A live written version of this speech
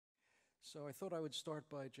So I thought I would start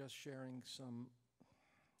by just sharing some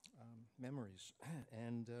memories.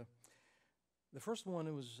 And the first one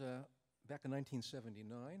was back in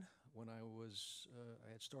 1979 when I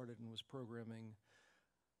had started and was programming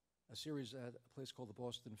a series at a place called the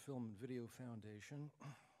Boston Film and Video Foundation.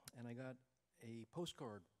 And I got a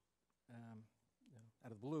postcard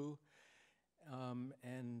out of the blue,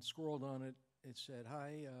 and scrawled on it, it said,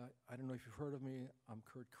 "Hi, I don't know if you've heard of me. I'm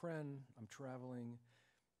Kren. I'm traveling.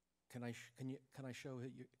 Can I show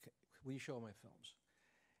you? Will you show my films?"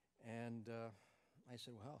 And I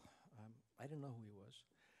said, "Well, I didn't know who he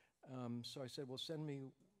was." So I said, "Well, send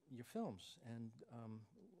me your films." And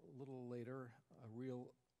a little later, a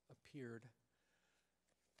reel appeared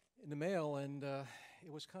in the mail, and it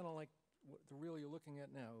was kind of like the reel you're looking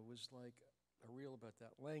at now. It was like a reel about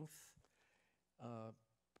that length.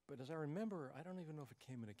 But as I remember, I don't even know if it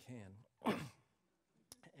came in a can.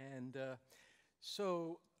 And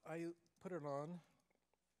so I put it on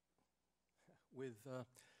with a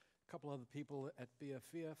couple other people at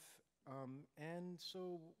BFF. And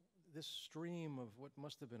so this stream of what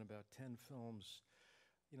must have been about 10 films,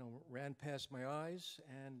 ran past my eyes,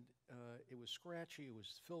 and it was scratchy, it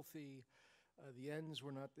was filthy. The end was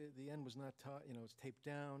not, it's taped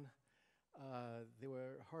down. There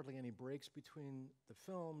were hardly any breaks between the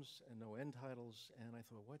films and no end titles, and I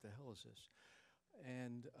thought, what the hell is this?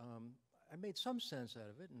 And I made some sense out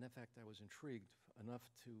of it, and in fact, I was intrigued enough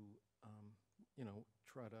to,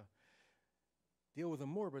 try to deal with him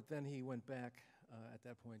more, but then he went back at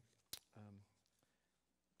that point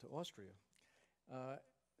to Austria.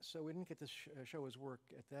 So we didn't get to show his work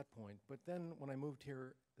at that point, but then when I moved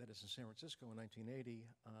here, that is in San Francisco in 1980,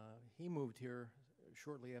 he moved here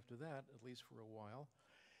shortly after that, at least for a while.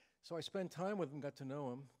 So I spent time with him, got to know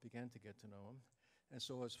him, began to get to know him, and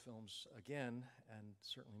saw his films again, and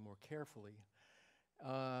certainly more carefully.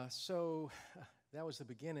 So that was the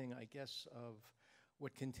beginning, I guess, of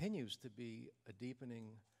what continues to be a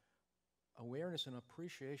deepening awareness and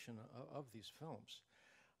appreciation of these films.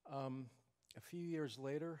 A few years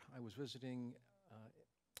later, I was visiting,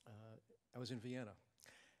 I was in Vienna.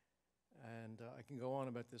 And I can go on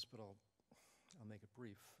about this, but I'll make it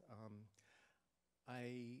brief.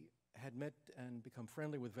 I had met and become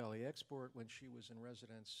friendly with Valley Export when she was in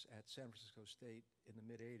residence at San Francisco State in the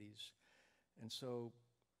mid-'80s. And so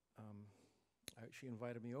she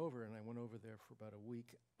invited me over, and I went over there for about a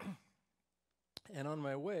week. And on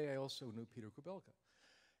my way, I also knew Peter Kubelka.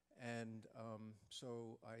 And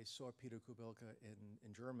so I saw Peter Kubelka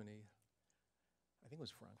in Germany. I think it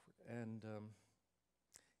was Frankfurt. And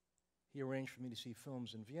he arranged for me to see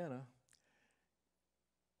films in Vienna.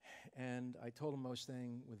 And I told him I was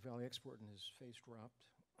staying with Valley Export, and his face dropped.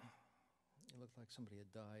 It looked like somebody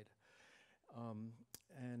had died.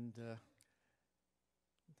 And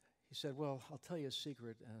he said, "Well, I'll tell you a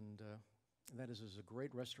secret, and that is there's a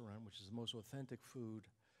great restaurant, which is the most authentic food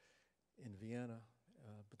in Vienna,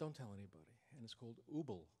 but don't tell anybody. And it's called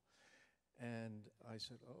Ubel." And I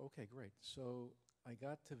said, "Oh, okay, great." So I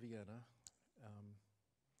got to Vienna,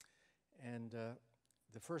 and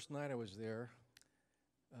the first night I was there,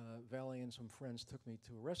 Valley and some friends took me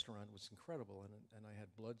to a restaurant. It was incredible, and I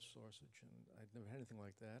had blood sausage, and I'd never had anything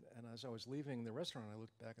like that. And as I was leaving the restaurant, I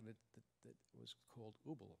looked back, and it was called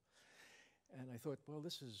Ubel. And I thought, well,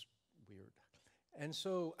 this is weird. And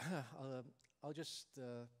so I'll just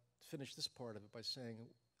finish this part of it by saying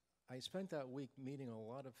I spent that week meeting a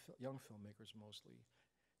lot of young filmmakers, mostly,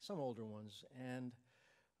 some older ones, and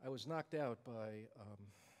I was knocked out by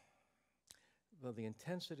the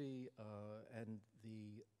intensity and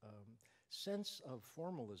the sense of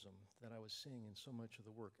formalism that I was seeing in so much of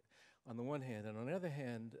the work, on the one hand, and on the other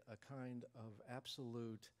hand, a kind of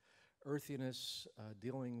absolute earthiness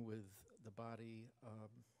dealing with the body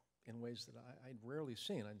in ways that I'd rarely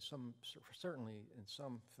seen, and certainly in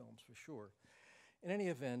some films for sure. In any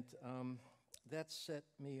event, that set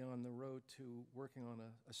me on the road to working on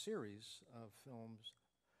a series of films,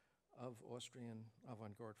 of Austrian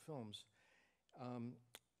avant-garde films,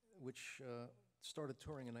 which started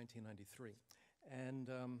touring in 1993. And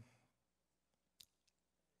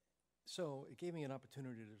so it gave me an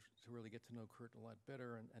opportunity to really get to know Kurt a lot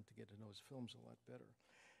better and to get to know his films a lot better.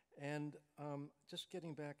 And just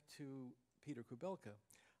getting back to Peter Kubelka,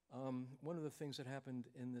 one of the things that happened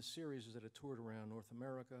in this series is that it toured around North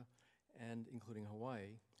America, and including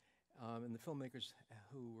Hawaii. And the filmmakers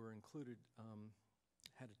who were included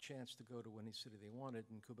had a chance to go to any city they wanted,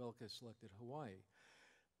 and Kubelka selected Hawaii.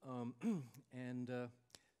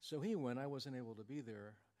 So he went. I wasn't able to be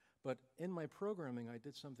there. But in my programming, I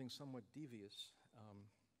did something somewhat devious,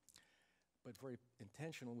 but very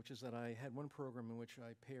intentional, which is that I had one program in which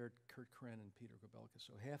I paired Kurt Kren and Peter Kubelka.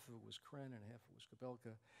 So half of it was Kren and half of it was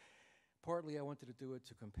Kubelka. Partly I wanted to do it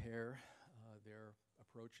to compare their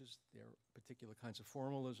approaches, their particular kinds of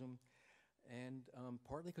formalism, and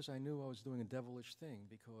partly because I knew I was doing a devilish thing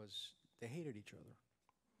because they hated each other.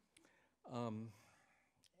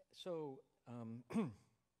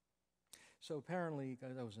 So apparently,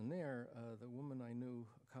 as I was in there, the woman I knew,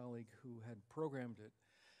 a colleague who had programmed it,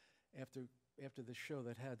 after the show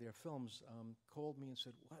that had their films, called me and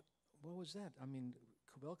said, what was that? I mean,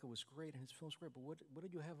 Kubelka was great and his films were great, but what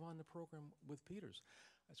did you have on the program with Peters?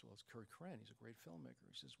 I said, well, it's Kurt Kren. He's a great filmmaker.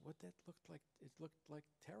 He says, what that looked like, it looked like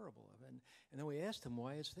terrible. And then we asked him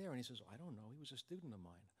why it's there, and he says, I don't know. He was a student of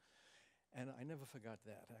mine. And I never forgot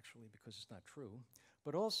that, actually, because it's not true.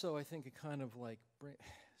 But also, I think it kind of like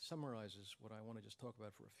summarizes what I want to just talk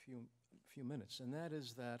about for a few minutes. And that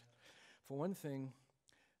is that, for one thing,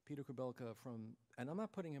 Peter Kubelka and I'm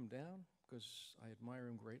not putting him down because I admire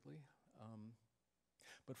him greatly,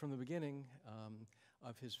 but from the beginning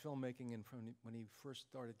of his filmmaking and from when he first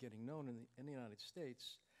started getting known in the United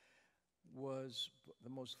States, was the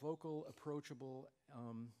most vocal, approachable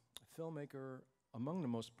filmmaker among the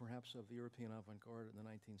most, perhaps, of the European avant-garde in the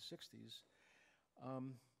 1960s.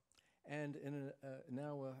 And in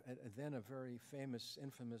then a very famous,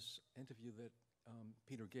 infamous interview that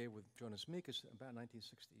Peter gave with Jonas Mekas about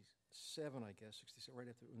 1967, I guess, 67, right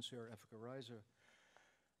after Unser Effica Reiser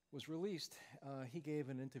was released, he gave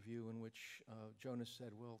an interview in which Jonas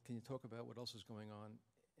said, well, can you talk about what else is going on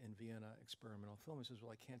in Vienna experimental film? He says,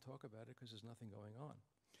 well, I can't talk about it because there's nothing going on.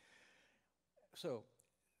 So,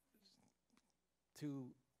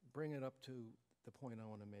 to bring it up to the point I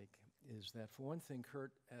want to make is that, for one thing,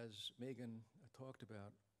 Kurt, as Megan talked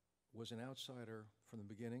about, was an outsider from the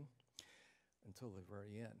beginning until the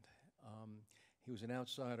very end. He was an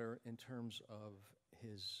outsider in terms of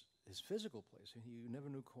his physical place. You never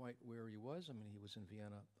knew quite where he was. I mean, he was in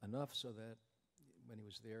Vienna enough so that when he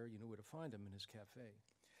was there, you knew where to find him in his cafe.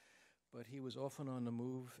 But he was often on the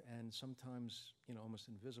move and sometimes, almost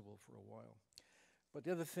invisible for a while. But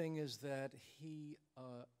the other thing is that he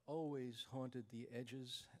always haunted the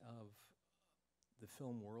edges of the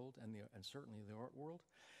film world and certainly the art world,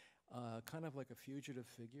 kind of like a fugitive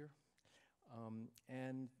figure.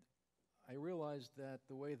 And I realized that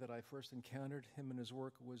the way that I first encountered him and his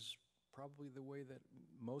work was probably the way that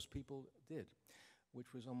most people did,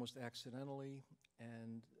 which was almost accidentally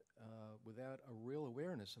and without a real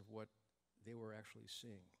awareness of what they were actually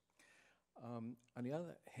seeing. On the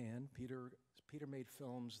other hand, Peter made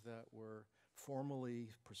films that were formally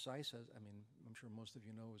precise. I'm sure most of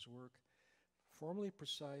you know his work. Formally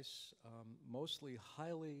precise, mostly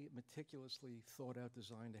highly meticulously thought out,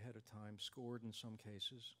 designed ahead of time, scored in some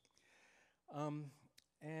cases.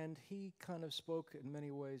 And he kind of spoke in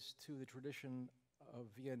many ways to the tradition of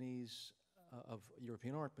Viennese, of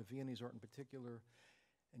European art, but Viennese art in particular,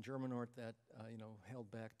 and German art that, held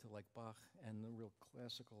back to like Bach and the real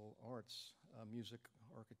classical arts, music,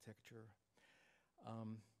 architecture.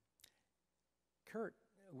 Kurt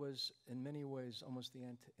was in many ways almost the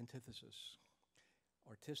antithesis,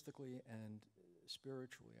 artistically and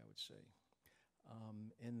spiritually, I would say,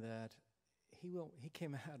 in that he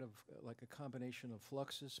came out of like a combination of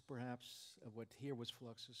Fluxus, perhaps, of what here was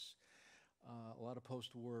Fluxus, a lot of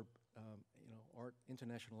post-war, art,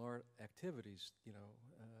 international art activities,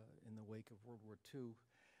 in the wake of World War II.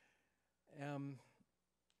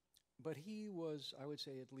 But he was, I would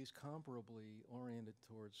say, at least comparably oriented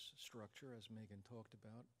towards structure, as Megan talked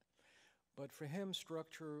about. But for him,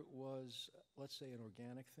 structure was, let's say, an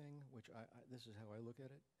organic thing, which this is how I look at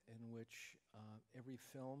it, in which every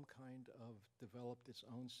film kind of developed its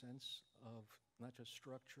own sense of not just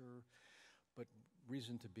structure, but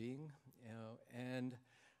reason to being.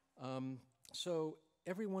 So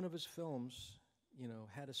every one of his films,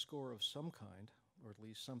 had a score of some kind, or at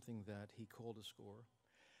least something that he called a score.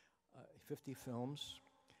 50 films,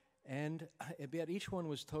 and yet each one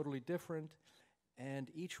was totally different, and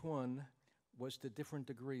each one was to different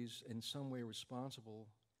degrees in some way responsible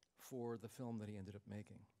for the film that he ended up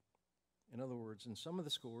making. In other words, in some of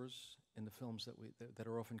the scores in the films that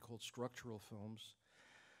are often called structural films,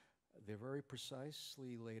 they're very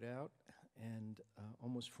precisely laid out and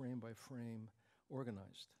almost frame by frame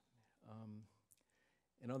organized.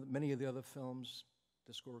 In many of the other films,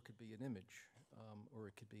 the score could be an image, or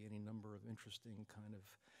it could be any number of interesting kind of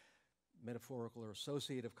metaphorical or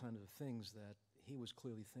associative kind of things that he was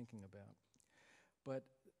clearly thinking about. But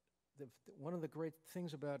one of the great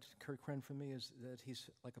things about Kurt Kren for me is that he's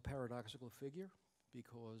like a paradoxical figure,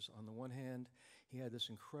 because on the one hand, he had this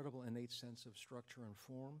incredible innate sense of structure and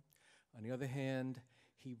form. On the other hand,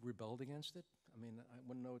 he rebelled against it. I mean,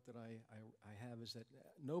 one note that I have is that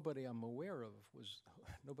nobody I'm aware of was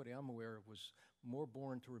nobody I'm aware of was more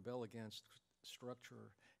born to rebel against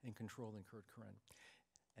structure and control than Kurt Kren.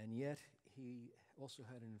 And yet, he also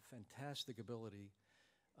had a fantastic ability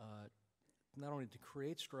not only to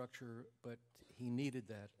create structure, but he needed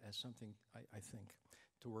that as something, I think,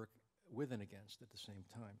 to work with and against at the same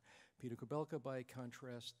time. Peter Kubelka, by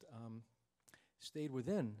contrast, stayed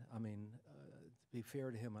within. I mean, to be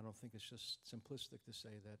fair to him, I don't think it's just simplistic to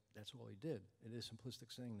say that that's all he did. It is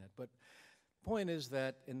simplistic saying that. But the point is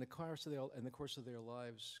that in the course of their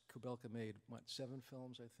lives, Kubelka made, what, 7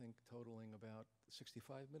 films, I think, totaling about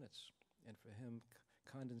 65 minutes. And for him,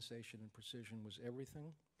 condensation and precision was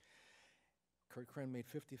everything. Kurt Kren made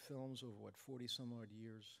 50 films over, what, 40-some-odd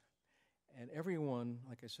years. And everyone,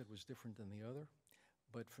 like I said, was different than the other.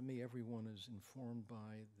 But for me, everyone is informed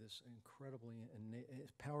by this incredibly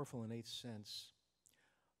powerful innate sense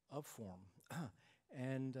of form.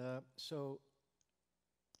 And so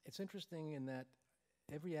it's interesting in that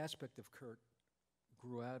every aspect of Kurt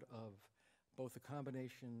grew out of both a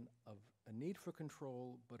combination of a need for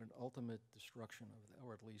control, but an ultimate destruction of,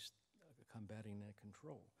 or at least combating that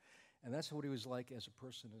control. And that's what he was like as a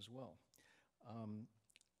person as well.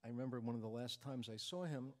 I remember one of the last times I saw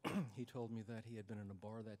him, he told me that he had been in a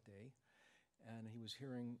bar that day, and he was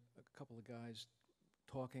hearing a couple of guys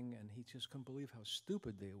talking, and he just couldn't believe how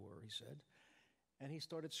stupid they were, he said. And he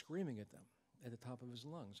started screaming at them at the top of his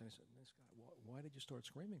lungs. And I said, this guy, why did you start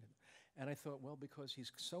screaming at him? And I thought, well, because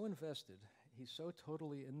he's so invested, he's so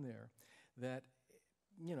totally in there that,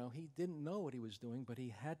 you know, he didn't know what he was doing, but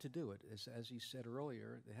he had to do it. As he said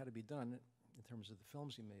earlier, it had to be done in terms of the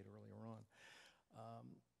films he made earlier on.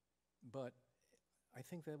 But I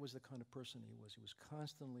think that was the kind of person he was. He was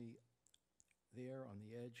constantly there on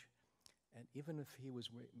the edge, and even if he was,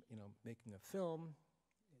 you know, making a film,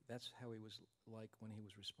 that's how he was like when he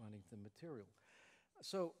was responding to the material.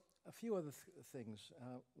 So a few other things.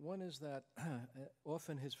 One is that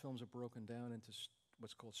often his films are broken down into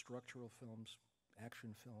what's called structural films,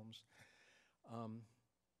 action films,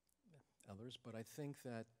 others, but I think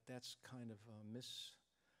that that's kind of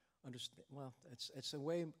well, it's a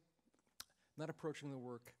way, not approaching the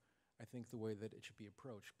work, I think, the way that it should be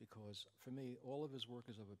approached, because for me, all of his work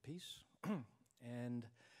is of a piece, and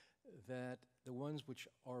that the ones which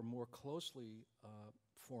are more closely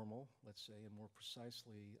formal, let's say, and more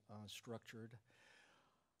precisely structured,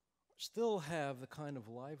 still have the kind of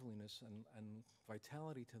liveliness and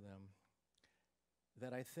vitality to them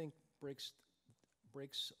that I think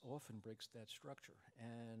often breaks that structure.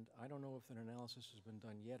 And I don't know if an analysis has been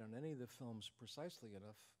done yet on any of the films precisely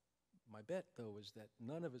enough. My bet, though, is that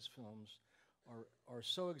none of his films are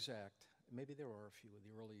so exact. Maybe there are a few of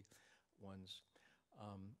the early ones,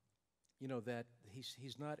 you know, that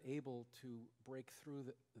he's not able to break through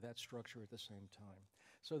that structure at the same time.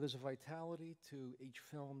 So there's a vitality to each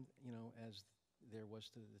film, you know, as there was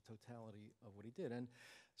to the totality of what he did. And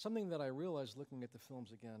something that I realized looking at the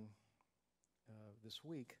films again this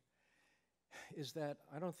week is that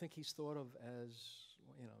I don't think he's thought of as,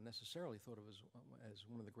 you know, necessarily thought of as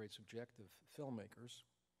one of the great subjective filmmakers.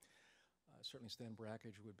 Certainly Stan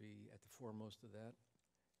Brakhage would be at the foremost of that,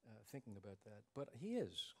 thinking about that. But he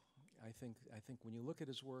is. I think when you look at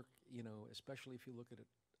his work, you know, especially if you look at it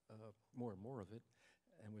more and more of it,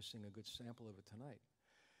 and we're seeing a good sample of it tonight,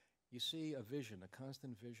 you see a vision, a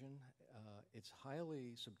constant vision. It's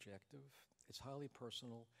highly subjective. It's highly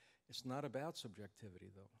personal. It's not about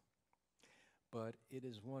subjectivity, though. But it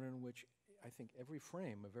is one in which I think every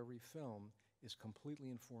frame of every film is completely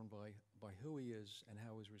informed by who he is and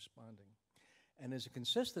how he's responding. And there's a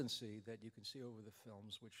consistency that you can see over the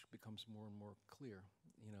films, which becomes more and more clear,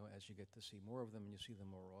 you know, as you get to see more of them and you see them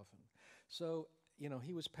more often. So, you know,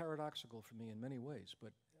 he was paradoxical for me in many ways,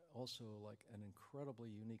 but also like an incredibly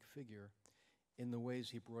unique figure in the ways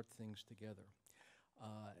he brought things together,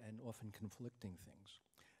 and often conflicting things.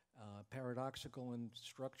 Paradoxical in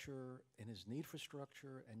structure, in his need for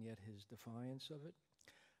structure, and yet his defiance of it.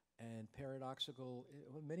 And paradoxical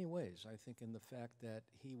in many ways, I think, in the fact that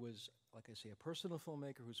he was, like I say, a personal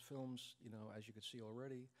filmmaker whose films, you know, as you could see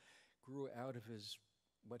already, grew out of his,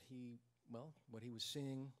 what he was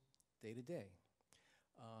seeing day to day.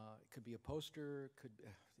 It could be a poster,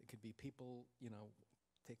 it could be people, you know,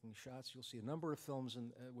 taking shots. You'll see a number of films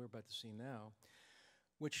we're about to see now,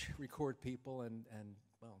 which record people and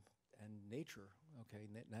nature, okay,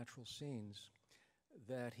 natural scenes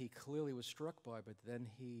that he clearly was struck by, but then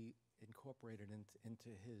he incorporated into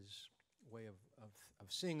his way of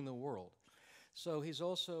seeing the world. So he's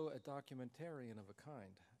also a documentarian of a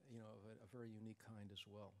kind, you know, a very unique kind as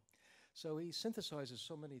well. So he synthesizes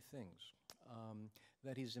so many things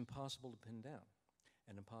that he's impossible to pin down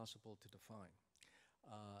and impossible to define.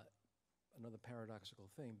 Another paradoxical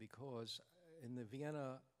thing, because in the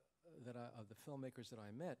Vienna of the filmmakers that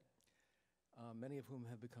I met, many of whom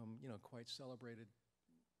have become, quite celebrated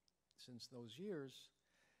since those years,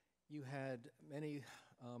 you had many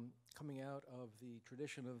coming out of the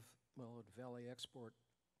tradition of, valet export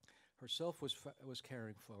herself was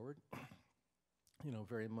carrying forward,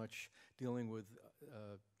 very much dealing with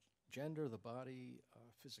gender, the body,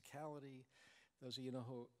 physicality. Those of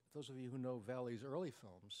you who know Valley's early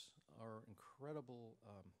films are incredible,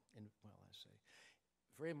 I say,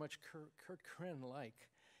 very much Kurt Kren-like,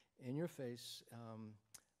 in your face,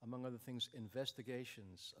 among other things,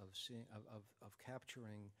 investigations of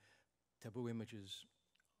capturing taboo images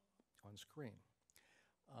on screen.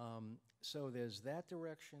 So there's that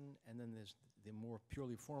direction, and then there's the more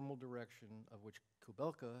purely formal direction, of which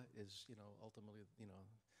Kubelka is, ultimately,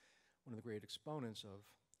 one of the great exponents of.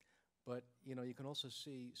 But, you can also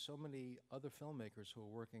see so many other filmmakers who are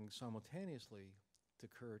working simultaneously to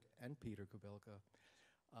Kurt and Peter Kubelka,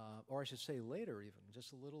 or I should say later even,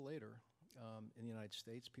 just a little later, in the United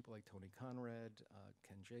States, people like Tony Conrad,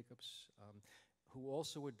 Ken Jacobs, who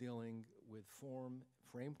also were dealing with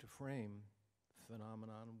frame-to-frame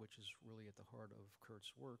phenomenon, which is really at the heart of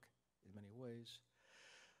Kurt's work in many ways.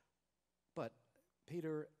 But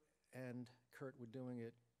Peter and Kurt were doing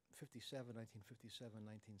it 1957,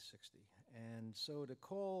 1960. And so to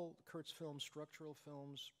call Kurt's films structural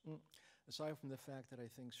films, aside from the fact that I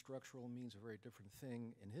think structural means a very different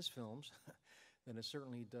thing in his films than it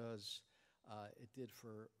certainly it did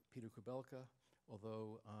for Peter Kubelka,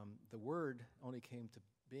 although the word only came to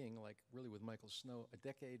being, like, really with Michael Snow a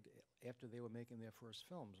decade after they were making their first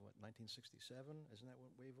films, 1967, isn't that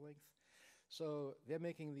what wavelength? So they're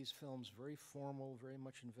making these films very formal, very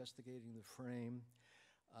much investigating the frame,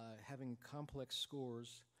 having complex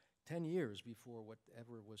scores 10 years before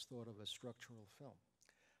whatever was thought of as structural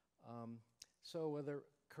film. So whether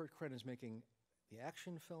Kurt Kren is making the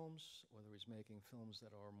action films, whether he's making films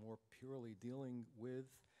that are more purely dealing with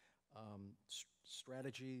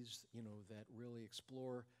strategies, that really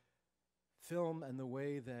explore film and the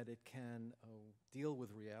way that it can deal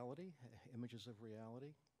with reality, images of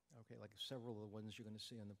reality. Okay, like several of the ones you're going to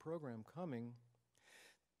see on the program coming,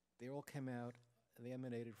 they all came out, they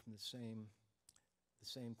emanated from the same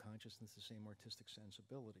consciousness, the same artistic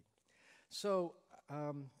sensibility. So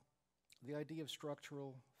the idea of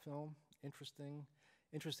structural film,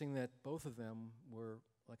 interesting that both of them were,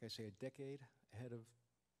 like I say, a decade ahead of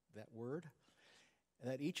that word,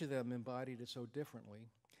 and that each of them embodied it so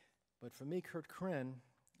differently. But for me, Kurt Kren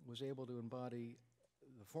was able to embody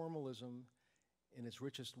the formalism in its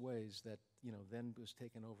richest ways that, then was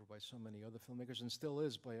taken over by so many other filmmakers and still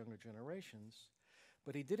is by younger generations.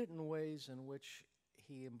 But he did it in ways in which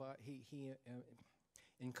he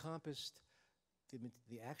encompassed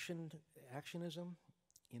the actionism,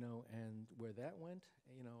 and where that went,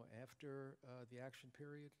 after the action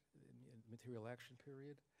period, material action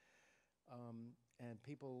period. And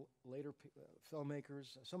people later,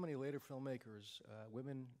 filmmakers, so many later filmmakers,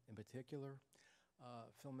 women in particular,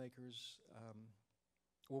 filmmakers,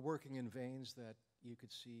 were working in veins that you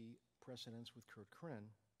could see precedents with Kurt Kren.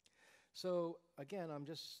 So again,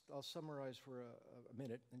 I'll summarize for a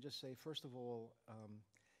minute and just say, first of all,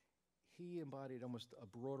 he embodied almost a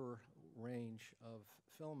broader range of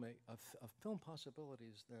film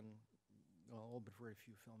possibilities than all but very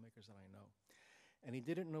few filmmakers that I know. And he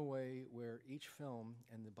did it in a way where each film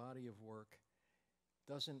and the body of work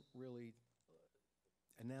doesn't really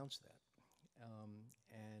announce that.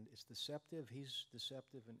 And it's deceptive. He's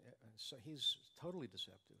deceptive, and so he's totally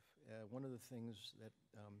deceptive. One of the things that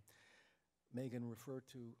Megan referred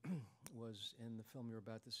to was in the film you're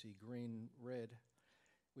about to see, Green Red,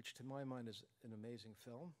 which to my mind is an amazing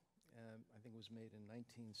film. I think it was made in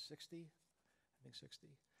 1960,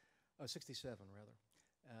 67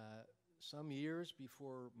 rather. Some years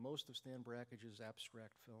before most of Stan Brackage's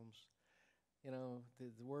abstract films.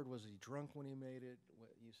 The word was he drunk when he made it.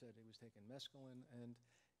 You said he was taking mescaline. And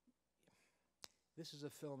this is a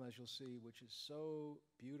film, as you'll see, which is so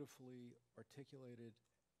beautifully articulated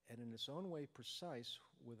and in its own way precise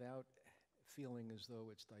without feeling as though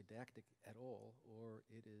it's didactic at all, or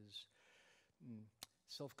it is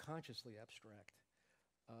self-consciously abstract.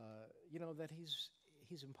 That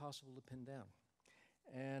he's impossible to pin down.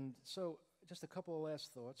 And so just a couple of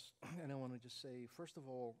last thoughts, and I want to just say, first of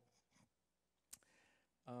all,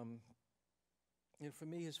 for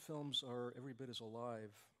me, his films are every bit as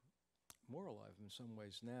alive, more alive in some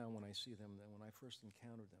ways now when I see them than when I first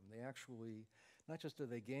encountered them. not just do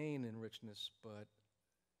they gain in richness, but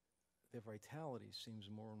their vitality seems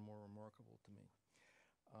more and more remarkable to me.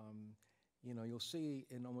 You know, you'll see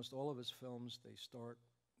in almost all of his films, they start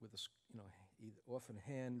with a, you know, often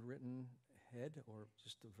handwritten head or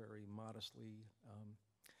just a very modestly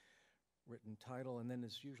written title, and then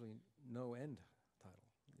there's usually no end title.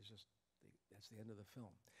 It's just, that's the end of the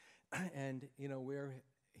film. And, you know, where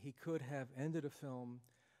he could have ended a film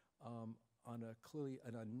on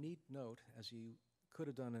a neat note, as he could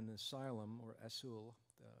have done in Asylum or Asul,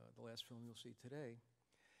 the last film you'll see today,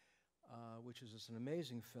 which is just an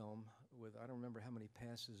amazing film with, I don't remember how many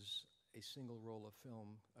passes a single roll of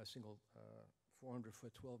film, a single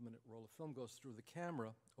 400-foot, 12-minute roll of film goes through the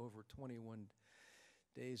camera over 21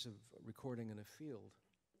 days of recording in a field,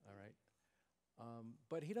 all right?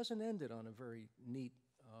 But he doesn't end it on a very neat,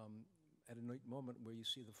 at a neat moment where you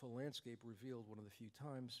see the full landscape revealed one of the few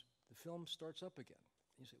times. The film starts up again.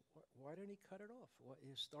 You say, why didn't he cut it off? Why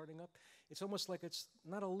is starting up? It's almost like it's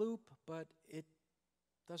not a loop, but it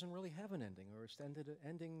doesn't really have an ending, or its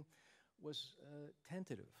ending was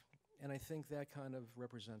tentative. And I think that kind of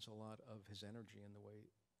represents a lot of his energy and the way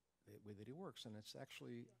that he works. And it's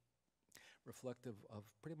actually reflective of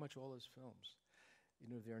pretty much all his films. You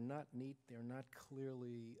know, they're not neat, they're not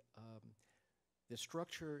clearly, the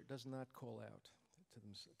structure does not call out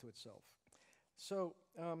to itself. So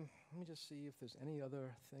let me just see if there's any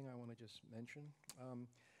other thing I want to just mention.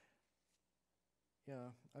 Yeah,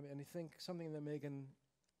 I mean, I think something that Megan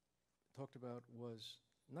talked about was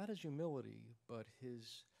not his humility, but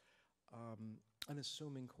his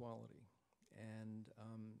unassuming quality. And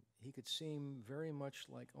he could seem very much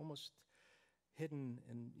like almost hidden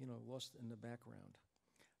and, you know, lost in the background.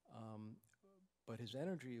 But his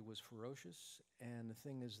energy was ferocious, and the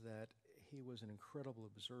thing is that he was an incredible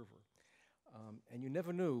observer. And you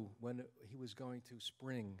never knew when he was going to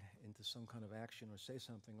spring into some kind of action or say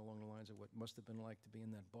something along the lines of what must have been like to be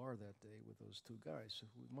in that bar that day with those two guys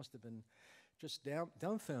who must have been just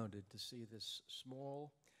dumbfounded to see this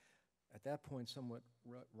small, at that point somewhat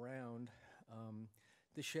round,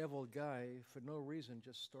 disheveled guy for no reason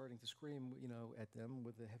just starting to scream, you know, at them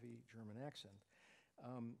with a heavy German accent.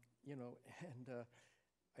 You know, and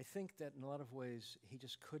I think that in a lot of ways he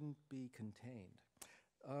just couldn't be contained.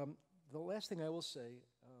 The last thing I will say,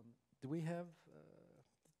 do we have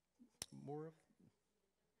more of?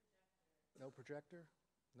 No projector?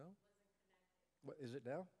 No? What, is it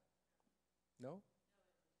now? No?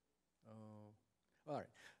 Oh, all right.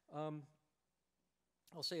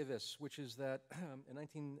 I'll say this, which is that in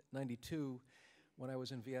 1992, when I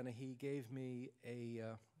was in Vienna, he gave me a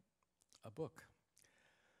book,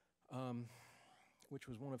 which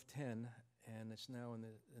was one of 10, and it's now in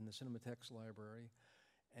the Cinematheque's library.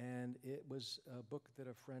 And it was a book that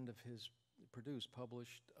a friend of his produced,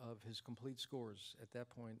 published, of his complete scores. At that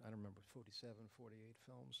point, I don't remember, 47, 48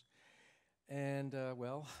 films. And,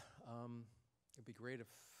 well, it'd be great if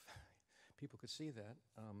people could see that.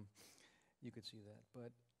 You could see that.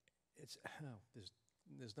 But it's,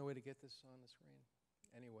 there's no way to get this on the screen.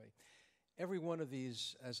 Anyway, every one of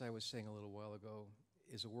these, as I was saying a little while ago,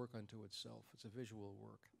 is a work unto itself. It's a visual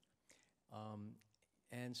work.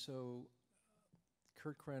 And so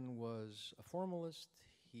Kren was a formalist.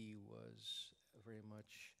 He was very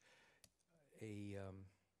much a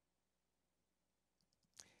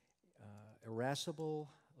irascible,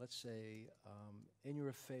 let's say,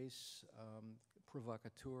 in-your-face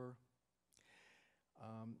provocateur.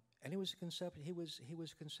 And he was a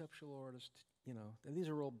conceptual artist, you know. And these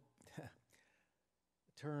are all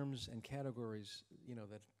terms and categories, you know,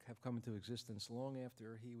 that have come into existence long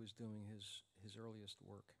after he was doing his earliest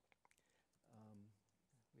work.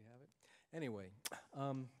 We have it. Anyway,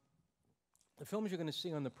 the films you're going to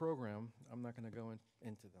see on the program, I'm not going to go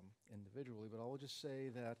into them individually, but I'll just say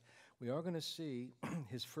that we are going to see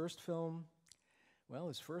his first film, well,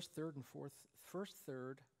 his first, third, and fourth,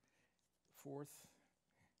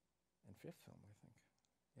 and fifth film, I think.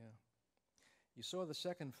 Yeah. You saw the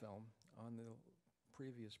second film on the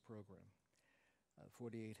previous program,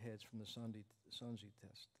 48 Heads from the Sonzi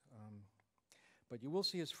test. But you will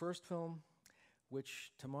see his first film,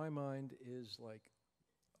 which to my mind is like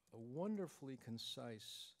a wonderfully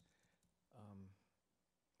concise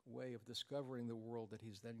way of discovering the world that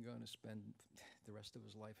he's then going to spend the rest of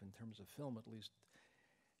his life, in terms of film at least,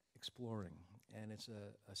 exploring. And it's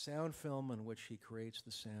a sound film in which he creates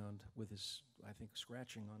the sound with his, I think,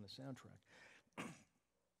 scratching on the soundtrack.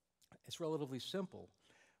 It's relatively simple,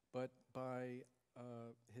 but by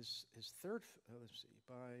his third, let's see,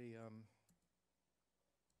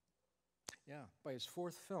 by his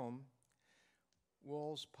fourth film,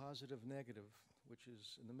 Wall's Positive Negative, which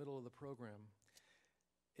is in the middle of the program,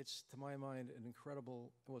 it's, to my mind, an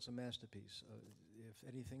incredible, well, it's a masterpiece, if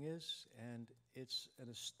anything is, and it's an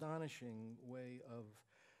astonishing way of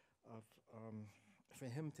for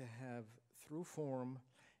him to have, through form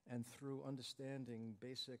and through understanding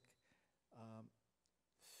basic um,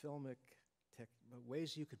 filmic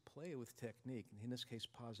ways you could play with technique, in this case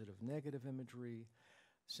positive negative imagery,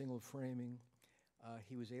 single framing.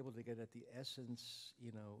 He was able to get at the essence,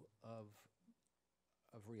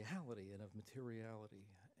 of reality and of materiality,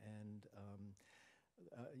 and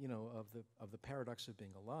of the paradox of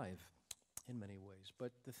being alive in many ways.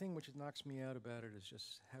 But the thing which knocks me out about it is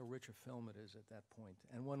just how rich a film it is at that point,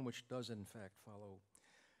 and one which does in fact follow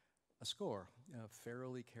a score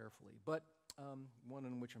fairly carefully, but one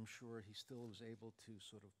in which I'm sure he still was able to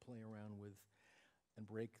sort of play around with and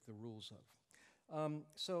break the rules of.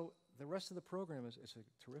 So the rest of the program is a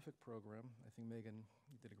terrific program. I think Megan,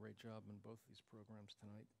 you did a great job in both these programs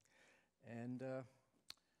tonight. And,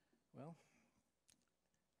 well,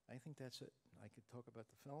 I think that's it. I could talk about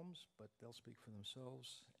the films, but they'll speak for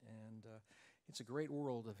themselves. And it's a great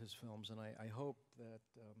world of his films, and I hope that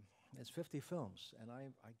it's 50 films, and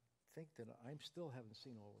I think that I still haven't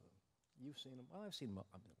seen all of them. You've seen them? Well, I've seen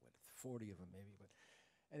 40 of them maybe, but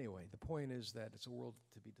anyway, the point is that it's a world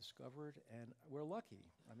to be discovered, and we're lucky.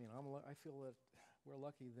 I mean, I feel that we're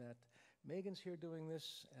lucky that Megan's here doing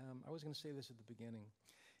this. I was going to say this at the beginning.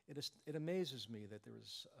 It amazes me that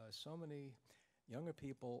there's so many younger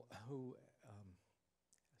people who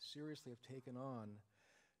seriously have taken on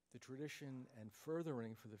the tradition and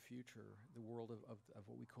furthering for the future the world of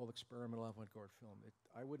what we call experimental avant-garde film.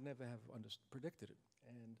 I would never have predicted it,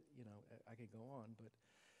 and I could go on, but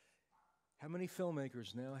how many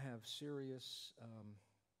filmmakers now have serious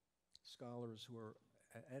scholars who are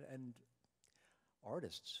and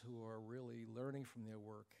artists who are really learning from their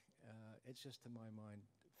work? It's just, to my mind,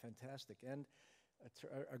 fantastic, and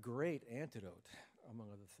a great antidote, among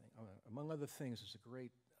other things, is a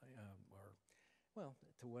great,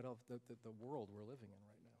 to what else, the world we're living in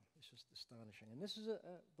right now. It's just astonishing. And this is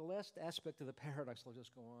the last aspect of the paradox I'll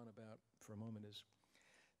just go on about for a moment is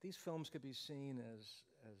these films could be seen as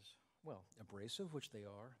well, abrasive, which they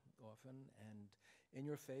are often, and in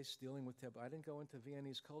your face, dealing with I didn't go into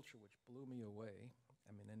Viennese culture, which blew me away.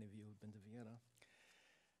 I mean, any of you who've been to Vienna.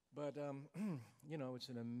 But, it's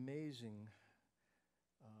an amazing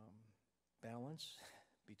balance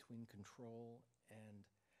between control and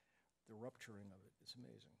the rupturing of it. It's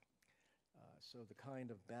amazing. So the kind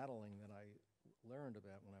of battling that I learned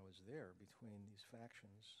about when I was there between these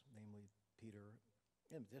factions, namely Peter,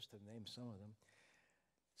 and just to name some of them,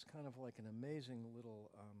 it's kind of like an amazing little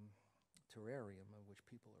terrarium in which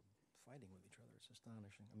people are fighting with each other. It's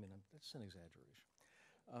astonishing. I mean, that's an exaggeration.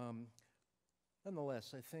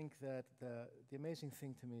 Nonetheless, I think that the amazing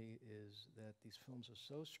thing to me is that these films are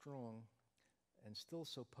so strong and still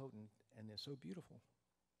so potent, and they're so beautiful.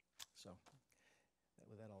 So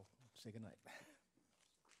with that, I'll say goodnight.